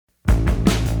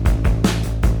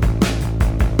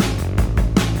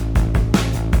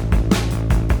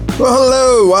Well,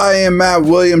 hello, I am Matt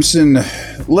Williamson.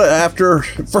 After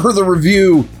further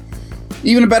review,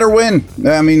 even a better win.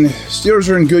 I mean,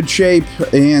 Steelers are in good shape,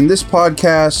 and this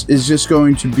podcast is just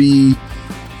going to be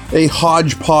a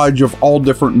hodgepodge of all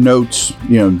different notes,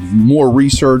 more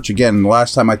research. Again, the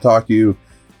last time I talked to you,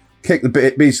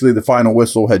 basically the final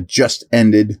whistle had just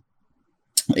ended,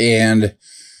 and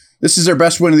this is their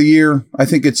best win of the year. I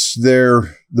think it's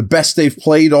the best they've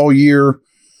played all year.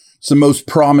 It's the most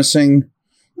promising.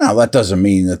 Now, that doesn't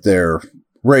mean that they're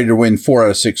ready to win 4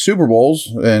 out of 6 Super Bowls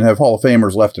and have Hall of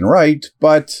Famers left and right,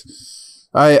 but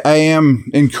I am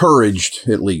encouraged,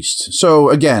 at least. So,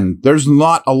 again, there's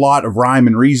not a lot of rhyme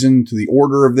and reason to the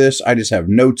order of this. I just have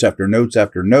notes after notes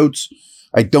after notes.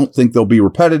 I don't think they'll be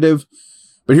repetitive,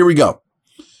 but here we go.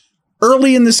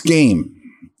 Early in this game,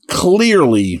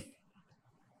 clearly,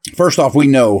 first off, we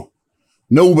know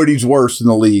nobody's worse in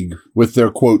the league with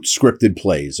their, quote, scripted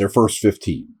plays, their first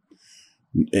 15.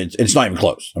 It's not even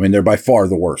close. I mean, they're by far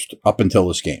the worst up until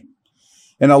this game.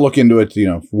 And I'll look into it,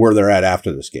 where they're at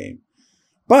after this game.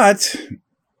 But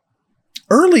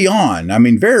early on,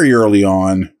 very early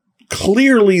on,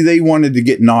 clearly they wanted to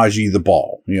get Najee the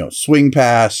ball. Swing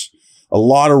pass, a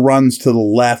lot of runs to the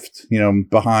left,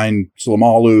 behind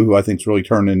Salamalu, who I think is really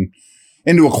turning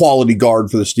into a quality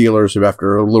guard for the Steelers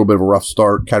after a little bit of a rough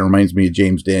start. Kind of reminds me of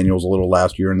James Daniels a little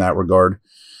last year in that regard.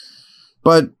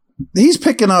 But he's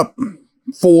picking up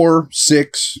 4,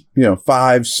 6,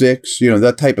 5, 6,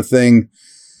 that type of thing.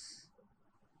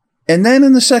 And then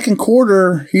in the second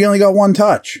quarter, he only got 1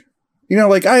 touch.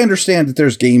 I understand that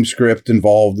there's game script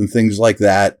involved and things like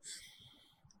that.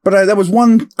 But that was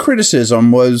one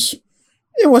criticism was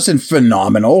it wasn't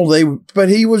phenomenal. But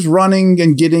he was running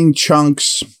and getting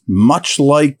chunks much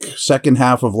like second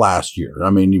half of last year.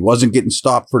 He wasn't getting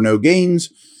stopped for no gains.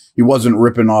 He wasn't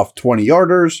ripping off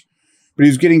 20-yarders, but he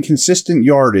was getting consistent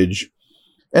yardage.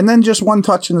 And then just 1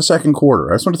 touch in the second quarter.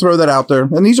 I just want to throw that out there.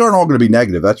 And these aren't all going to be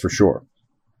negative, that's for sure.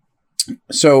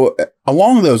 So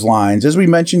along those lines, as we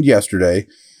mentioned yesterday,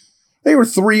 they were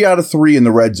 3 out of 3 in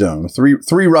the red zone.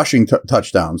 Three rushing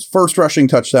touchdowns. First rushing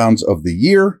touchdowns of the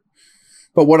year.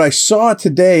 But what I saw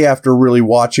today after really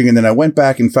watching, and then I went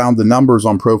back and found the numbers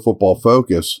on Pro Football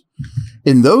Focus,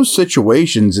 in those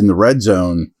situations in the red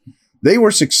zone, they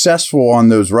were successful on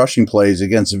those rushing plays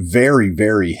against very,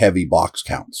 very heavy box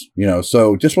counts.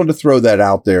 So just wanted to throw that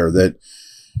out there that,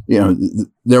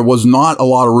 there was not a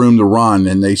lot of room to run,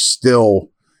 and they still,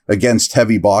 against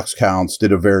heavy box counts,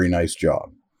 did a very nice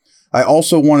job. I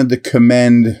also wanted to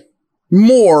commend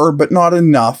more, but not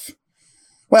enough.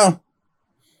 Well,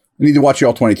 I need to watch you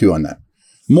all 22 on that.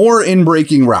 More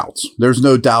in-breaking routes. There's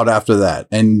no doubt after that.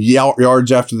 And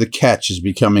yards after the catch is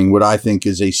becoming what I think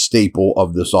is a staple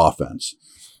of this offense.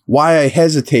 Why I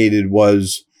hesitated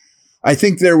was I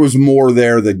think there was more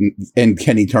there and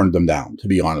Kenny turned them down, to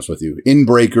be honest with you. In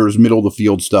breakers, middle of the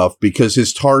field stuff, because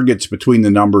his targets between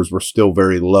the numbers were still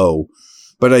very low.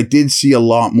 But I did see a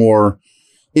lot more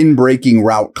in-breaking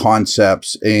route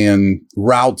concepts and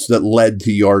routes that led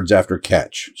to yards after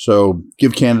catch. So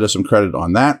give Canada some credit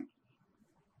on that.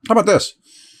 How about this?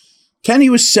 Kenny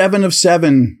was 7 of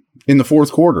 7 in the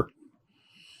fourth quarter.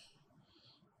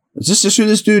 Is this just who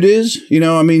this dude is?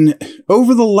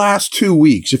 Over the last 2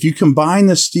 weeks, if you combine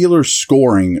the Steelers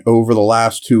scoring over the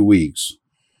last 2 weeks,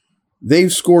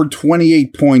 they've scored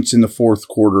 28 points in the fourth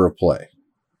quarter of play.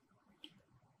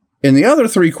 In the other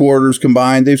 3 quarters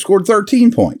combined, they've scored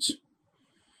 13 points.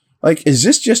 Is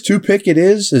this just who Pickett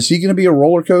is? Is he going to be a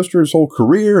roller coaster his whole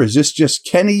career? Is this just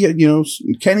Kenny,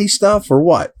 Kenny stuff or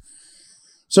what?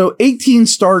 So 18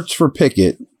 starts for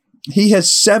Pickett. He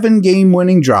has 7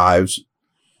 game-winning drives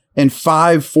and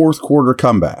 5 fourth quarter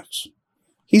comebacks.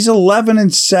 He's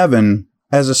 11-7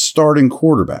 as a starting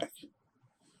quarterback.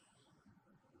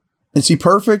 Is he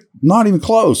perfect? Not even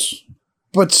close.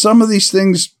 But some of these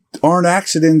things aren't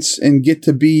accidents and get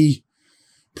to be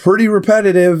pretty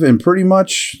repetitive and pretty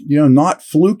much, not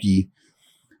fluky.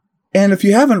 And if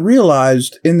you haven't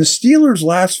realized, in the Steelers'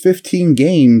 last 15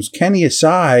 games, Kenny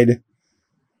aside,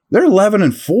 they're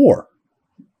 11-4.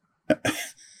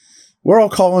 We're all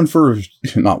calling for,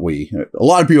 not we, a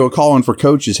lot of people are calling for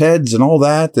coaches' heads and all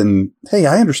that. And hey,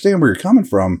 I understand where you're coming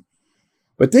from,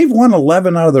 but they've won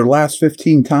 11 out of their last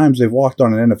 15 times they've walked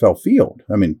on an NFL field.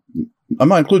 I'm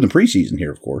not including the preseason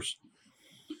here, of course.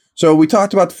 So we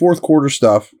talked about the fourth quarter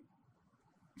stuff.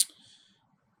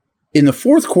 In the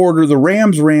fourth quarter, the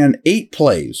Rams ran 8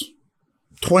 plays,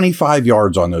 25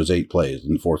 yards on those 8 plays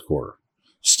in the fourth quarter.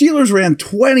 Steelers ran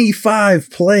 25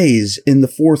 plays in the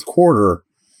fourth quarter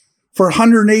for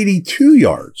 182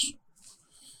 yards.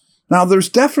 Now, there's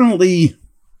definitely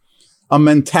a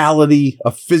mentality,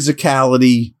 a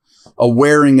physicality,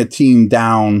 wearing a team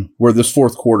down where this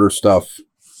fourth quarter stuff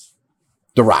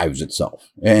derives itself.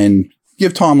 And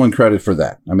give Tomlin credit for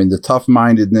that. I mean, the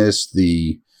tough-mindedness,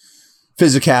 the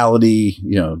physicality,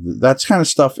 that kind of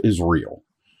stuff is real.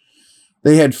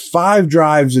 They had 5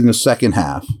 drives in the second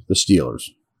half, the Steelers.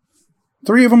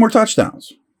 3 of them were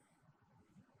touchdowns.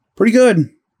 Pretty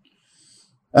good.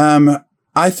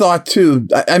 I thought too,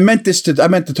 I meant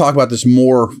to talk about this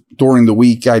more during the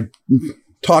week. I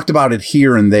talked about it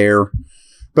here and there,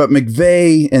 but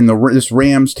McVay and this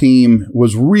Rams team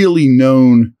was really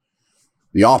known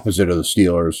the opposite of the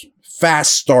Steelers.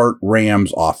 Fast start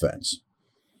Rams offense.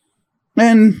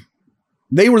 And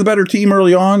they were the better team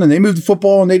early on, and they moved the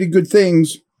football and they did good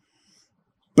things.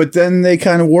 But then they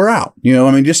kind of wore out.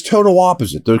 Just total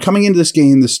opposite. They're coming into this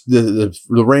game, the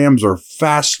Rams are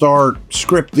fast start,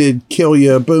 scripted, kill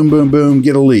you, boom, boom, boom,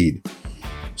 get a lead.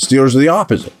 Steelers are the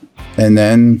opposite. And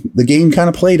then the game kind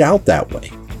of played out that way.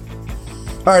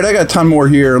 All right, I got a ton more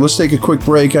here. Let's take a quick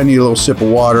break. I need a little sip of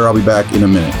water. I'll be back in a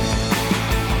minute.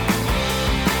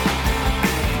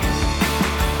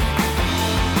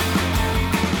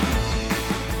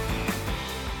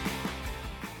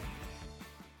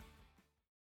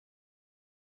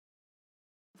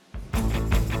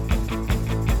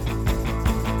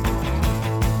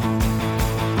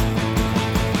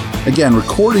 Again,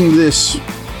 recording this,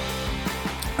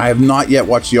 I have not yet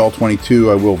watched the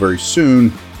All-22. I will very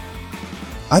soon.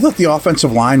 I thought the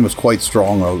offensive line was quite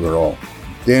strong overall.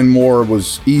 Dan Moore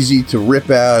was easy to rip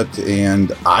at,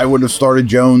 and I would have started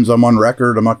Jones. I'm on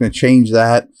record. I'm not going to change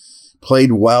that.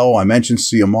 Played well. I mentioned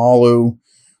Siamalu.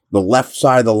 The left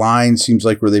side of the line seems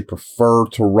like where they prefer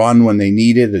to run when they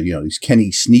need it. These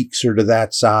Kenny Sneaks are to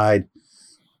that side.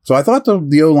 So I thought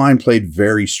the O-line played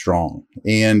very strong.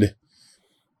 And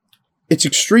it's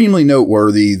extremely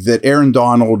noteworthy that Aaron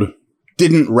Donald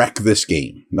didn't wreck this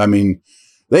game. I mean,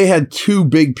 they had 2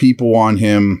 big people on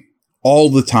him all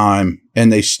the time,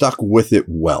 and they stuck with it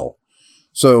well.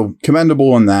 So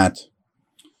commendable on that.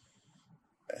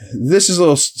 This is a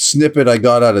little snippet I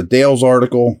got out of Dale's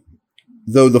article.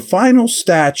 Though the final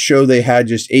stats show they had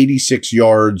just 86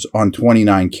 yards on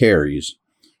 29 carries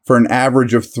for an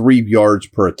average of 3 yards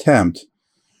per attempt,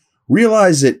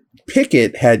 realize that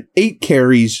Pickett had 8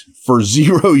 carries for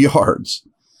 0 yards.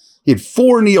 He had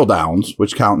 4 kneel downs,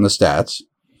 which count in the stats.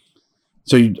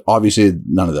 So you obviously had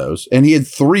none of those. And he had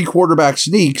 3 quarterback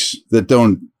sneaks that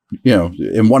don't,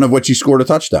 and one of which he scored a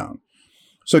touchdown.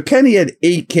 So Kenny had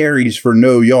 8 carries for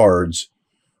no yards,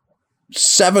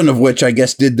 7 of which I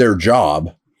guess did their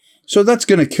job. So that's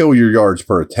going to kill your yards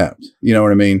per attempt. You know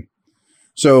what I mean?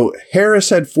 So Harris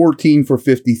had 14 for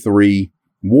 53.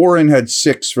 Warren had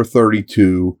 6 for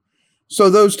 32. So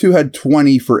those 2 had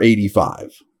 20 for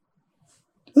 85.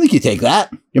 I think you take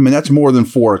that. I mean, that's more than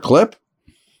 4 a clip.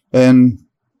 And,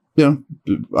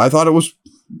 I thought it was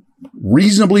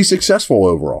reasonably successful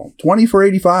overall. 20 for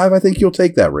 85, I think you'll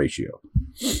take that ratio.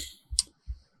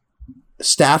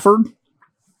 Stafford,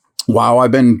 while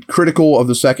I've been critical of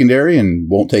the secondary and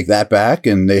won't take that back,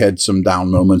 and they had some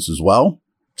down moments as well,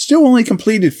 still only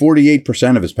completed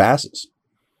 48% of his passes.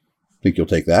 I think you'll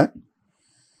take that.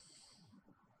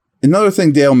 Another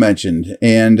thing Dale mentioned,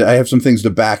 and I have some things to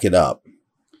back it up,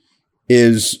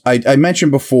 is I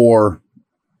mentioned before,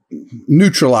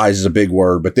 neutralize is a big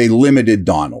word, but they limited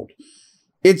Donald.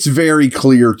 It's very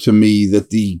clear to me that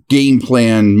the game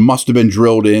plan must have been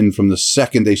drilled in from the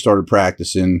second they started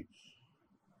practicing.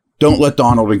 Don't let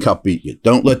Donald and Cup beat you.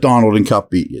 Don't let Donald and Cup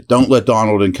beat you. Don't let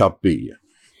Donald and Cup beat you.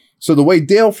 So the way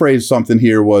Dale phrased something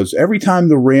here was every time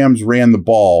the Rams ran the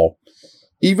ball,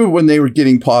 even when they were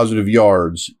getting positive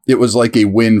yards, it was like a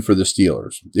win for the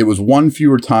Steelers. It was one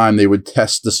fewer time they would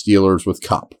test the Steelers with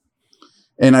Cup.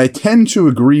 And I tend to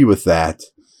agree with that.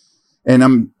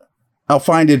 And I'll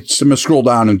find it, I'm going to scroll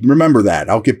down and remember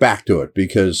that. I'll get back to it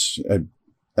because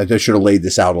I should have laid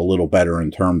this out a little better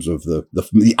in terms of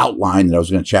the outline that I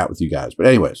was going to chat with you guys. But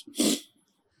anyways,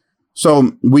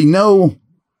 so we know,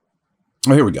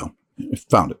 here we go. I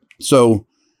found it. So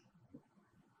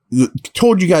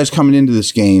told you guys coming into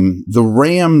this game, the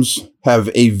Rams have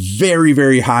a very,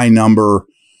 very high number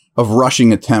of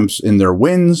rushing attempts in their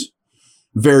wins,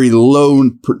 very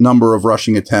low number of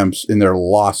rushing attempts in their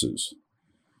losses.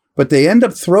 But they end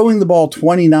up throwing the ball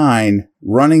 29,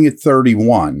 running at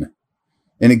 31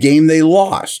 in a game they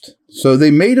lost. So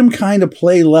they made them kind of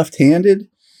play left-handed.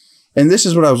 And this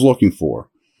is what I was looking for.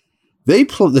 The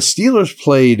Steelers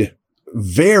played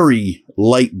very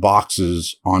light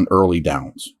boxes on early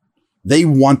downs. They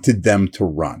wanted them to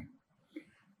run.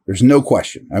 There's no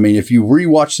question. I mean, if you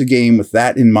rewatch the game with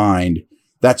that in mind,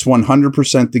 that's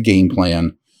 100% the game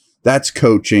plan. That's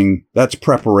coaching. That's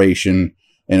preparation.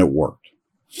 and it worked.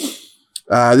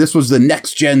 This was the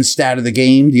next-gen stat of the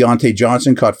game. Deontay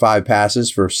Johnson caught 5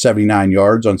 passes for 79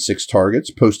 yards on 6 targets,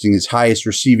 posting his highest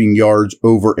receiving yards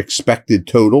over expected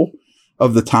total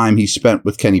of the time he spent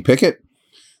with Kenny Pickett,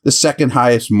 the second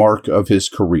highest mark of his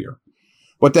career.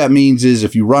 What that means is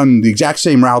if you run the exact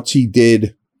same routes he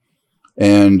did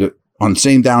and on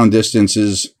same down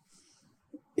distances,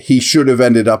 he should have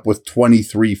ended up with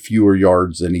 23 fewer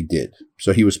yards than he did.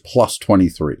 So he was plus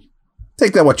 23.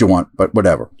 Take that what you want, but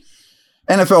whatever.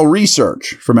 NFL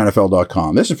research from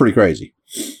NFL.com. This is pretty crazy.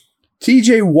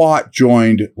 TJ Watt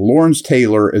joined Lawrence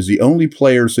Taylor as the only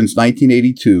player since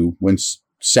 1982 when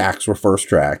sacks were first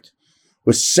tracked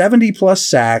with 70 plus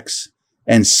sacks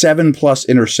and 7 plus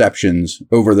interceptions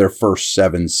over their first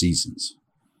 7 seasons.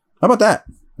 How about that?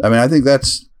 I mean, I think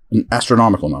that's an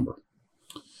astronomical number.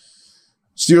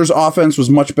 Steelers offense was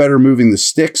much better moving the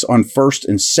sticks on first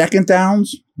and second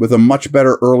downs with a much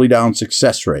better early down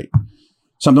success rate.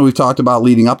 Something we've talked about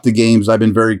leading up to games. I've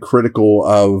been very critical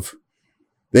of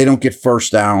they don't get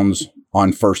first downs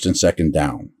on first and second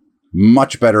down.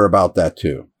 Much better about that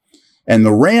too. And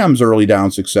the Rams' early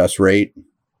down success rate,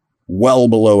 well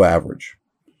below average.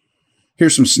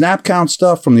 Here's some snap count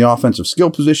stuff from the offensive skill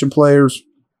position players.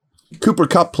 Cooper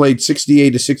Kupp played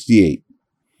 68 of 68.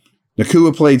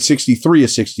 Nakua played 63 of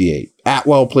 68.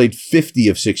 Atwell played 50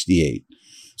 of 68.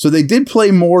 So they did play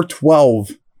more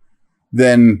 12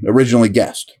 than originally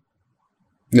guessed.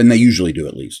 Than they usually do,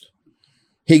 at least.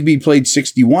 Higbee played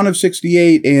 61 of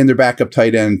 68, and their backup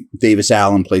tight end, Davis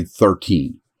Allen, played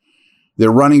 13.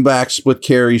 Their running backs split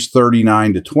carries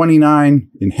 39 to 29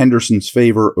 in Henderson's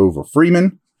favor over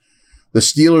Freeman. The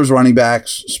Steelers running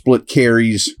backs split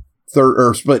carries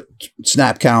split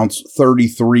snap counts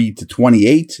 33 to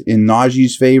 28 in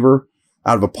Najee's favor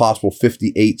out of a possible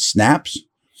 58 snaps.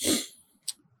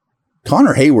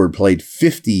 Connor Hayward played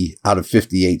 50 out of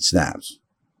 58 snaps.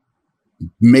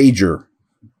 Major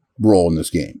role in this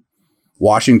game.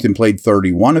 Washington played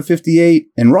 31 of 58,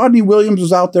 and Rodney Williams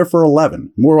was out there for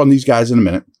 11. More on these guys in a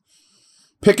minute.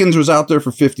 Pickens was out there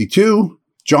for 52,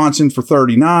 Johnson for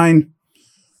 39,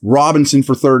 Robinson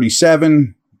for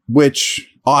 37,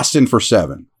 Austin for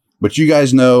 7. But you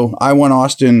guys know I want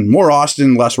Austin, more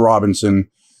Austin, less Robinson.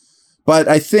 But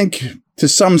I think to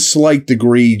some slight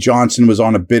degree, Johnson was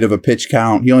on a bit of a pitch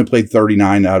count. He only played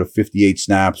 39 out of 58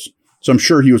 snaps. So I'm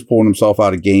sure he was pulling himself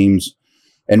out of games.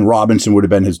 And Robinson would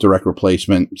have been his direct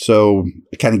replacement. So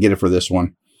I kind of get it for this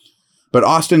one. But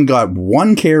Austin got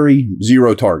 1 carry,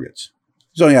 0 targets.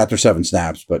 He's only out there 7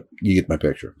 snaps, but you get my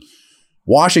picture.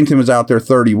 Washington was out there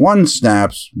 31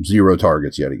 snaps, 0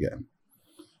 targets yet again.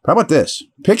 How about this?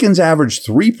 Pickens averaged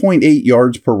 3.8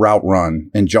 yards per route run,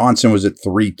 and Johnson was at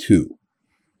 3.2.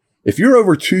 If you're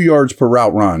over 2 yards per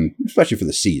route run, especially for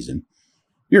the season,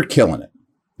 you're killing it.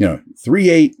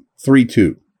 3.8,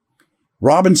 3.2.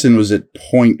 Robinson was at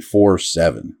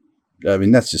 0.47. I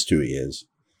mean, that's just who he is.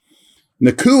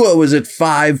 Nakua was at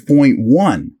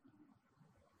 5.1.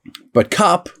 But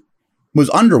Kupp was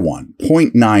under 1,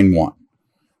 0.91.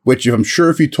 Which I'm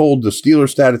sure if you told the Steelers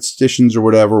statisticians or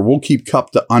whatever, we'll keep Kupp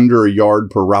to under a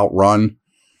yard per route run.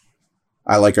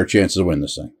 I like our chances of winning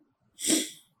this thing.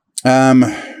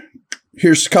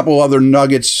 Here's a couple other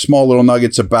nuggets, small little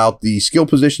nuggets about the skill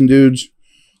position dudes.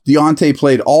 Deontay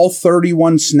played all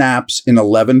 31 snaps in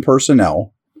 11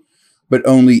 personnel, but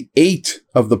only 8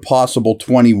 of the possible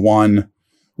 21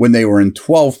 when they were in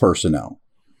 12 personnel.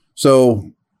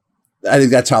 So I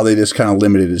think that's how they just kind of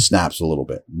limited his snaps a little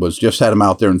bit. Was just had him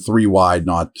out there in 3 wide,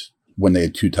 not when they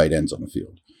had 2 tight ends on the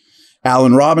field.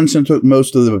 Allen Robinson took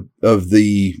most of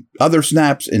the other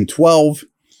snaps in 12.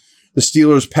 The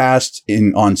Steelers passed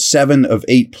on 7 of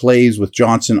 8 plays with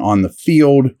Johnson on the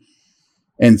field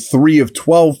and 3 of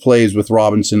 12 plays with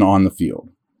Robinson on the field.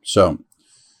 So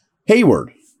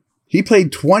Hayward, he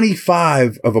played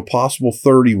 25 of a possible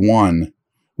 31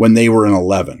 when they were in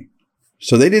 11.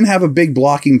 So they didn't have a big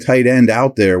blocking tight end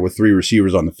out there with 3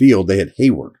 receivers on the field. They had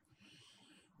Hayward.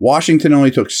 Washington only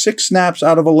took 6 snaps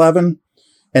out of 11,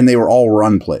 and they were all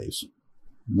run plays.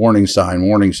 Warning sign,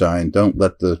 warning sign. Don't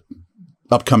let the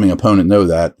upcoming opponent know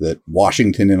that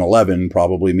Washington in 11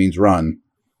 probably means run.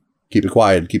 Keep it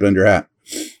quiet. Keep it under your hat.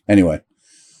 Anyway,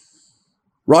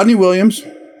 Rodney Williams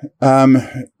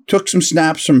took some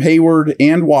snaps from Hayward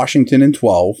and Washington in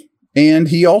 12. And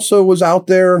he also was out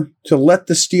there to let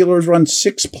the Steelers run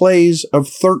 6 plays of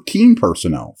 13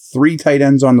 personnel, 3 tight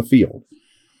ends on the field,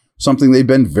 something they've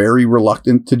been very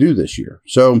reluctant to do this year.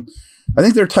 So I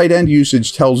think their tight end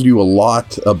usage tells you a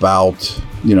lot about,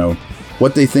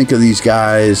 what they think of these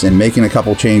guys and making a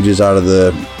couple changes out of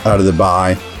the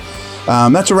bye.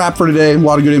 That's a wrap for today. A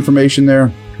lot of good information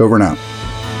there. Over and out.